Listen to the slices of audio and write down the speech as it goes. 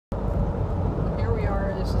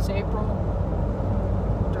This is April,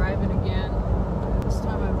 driving again. This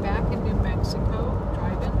time I'm back in New Mexico,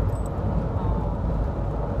 driving.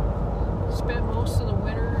 Spent most of the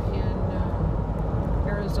winter in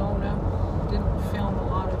Arizona. Didn't film a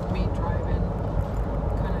lot of me driving.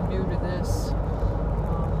 Kind of new to this.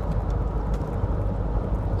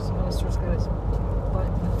 Sylvester's got his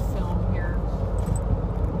button to film here.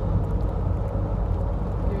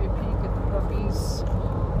 Give you a peek at the puppies.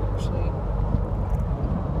 Actually,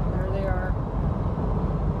 there they are.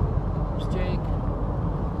 There's Jake.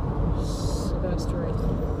 Sylvester, I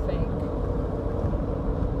think.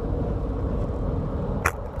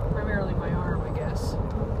 Primarily my arm, I guess.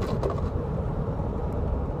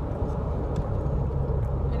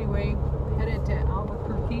 Anyway, headed to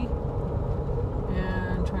Albuquerque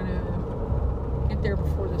and trying to get there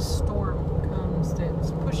before the storm comes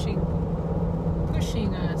that's pushing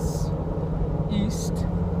us east.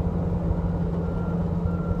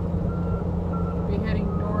 Be heading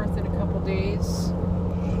north in a couple days.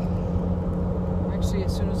 Actually,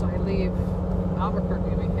 as soon as I leave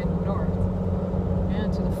Albuquerque, I'll be heading north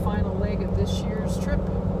and to the final leg of this year's trip,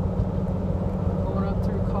 going up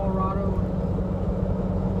through Colorado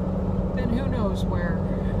and then who knows where,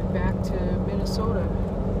 back to Minnesota.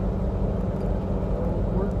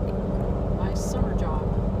 Work my summer job.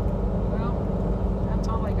 Well, that's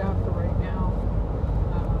all I got for right now.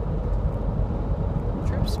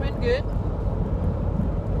 Trip's been good.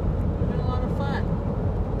 Been a lot of fun.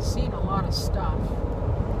 Seen a lot of stuff.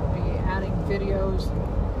 I'll be adding videos,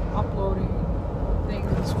 uploading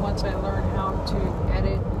things once I learn how to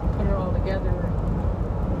edit, put it all together,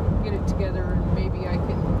 get it together, and maybe I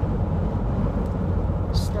can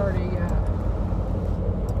start a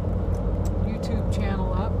YouTube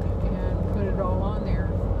channel up and put it all on there.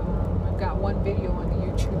 I've got one video on the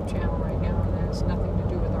YouTube channel right now and that has nothing to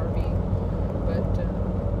do with RV, but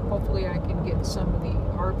hopefully I can get some of the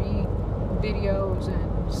RV videos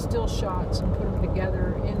and still shots and put them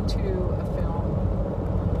together into a film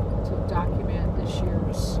to document this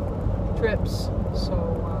year's trips. So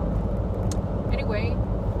anyway,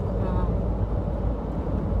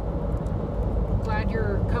 glad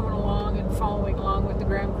you're coming along and following along with the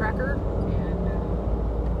Graham Cracker, and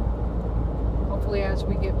hopefully as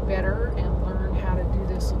we get better and learn how to do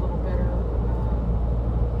this a little better,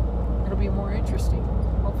 it'll be more interesting.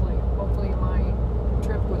 Hopefully my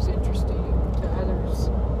trip was interesting to others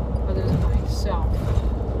other than myself.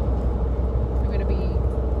 I'm going to be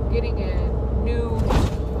getting a new,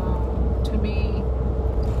 to me,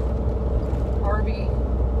 RV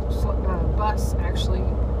bus actually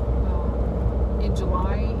in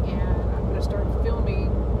July, and I'm going to start filming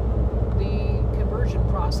the conversion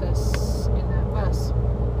process in that bus.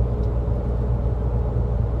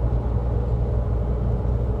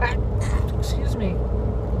 Excuse me.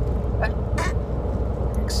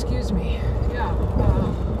 Excuse me. Yeah.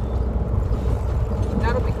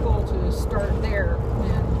 That'll be cool to start there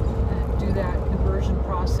and do that conversion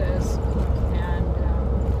process and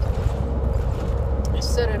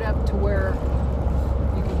set it up to where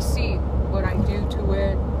you can see what I do to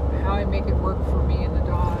it, how I make it work for me and the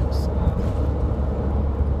dogs.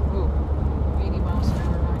 80 miles an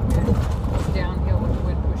hour, not good. Downhill with the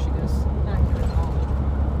wind pushing us, not good at all.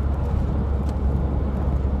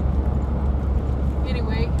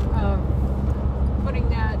 Anyway, putting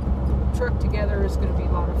that truck together is going to be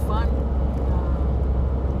a lot of fun.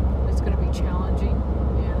 It's going to be challenging,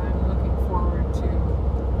 and I'm looking forward to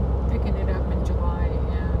picking it up in July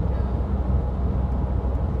and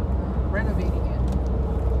renovating it.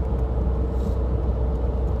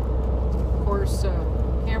 Of course,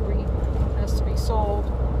 Camry has to be sold,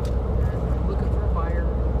 and I'm looking for a buyer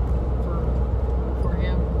for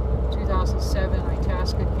him. 2007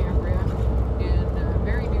 Itasca Cambria in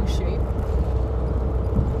very new shape.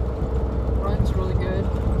 Runs really good,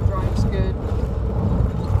 drives good.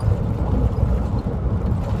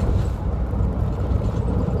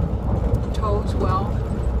 Tows well.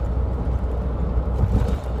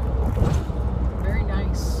 Very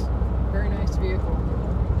nice vehicle.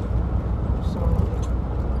 So,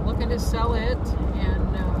 looking to sell it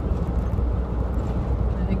and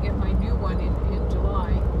then get my new one in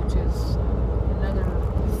July, which is another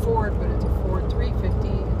Ford, but it's a Ford 350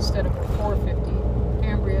 instead of a 450.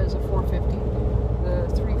 Cambria is a 450. The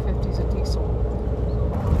 350 is a diesel.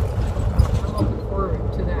 So I'm looking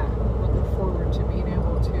forward to that. I'm looking forward to being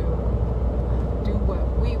able to do what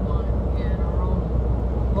we want in our own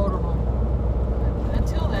motorhome. But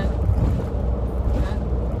until then,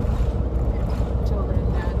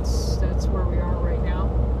 that's where we are right now.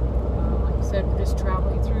 Like I said, we're just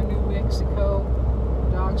traveling through New Mexico.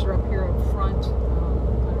 The dogs are up here up front.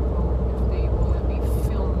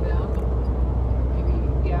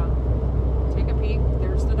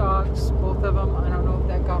 the dogs, both of them. I don't know if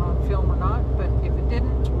that got on film or not, but if it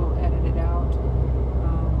didn't, we'll edit it out.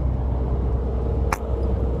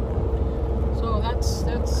 So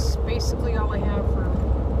that's basically all I have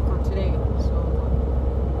for today. So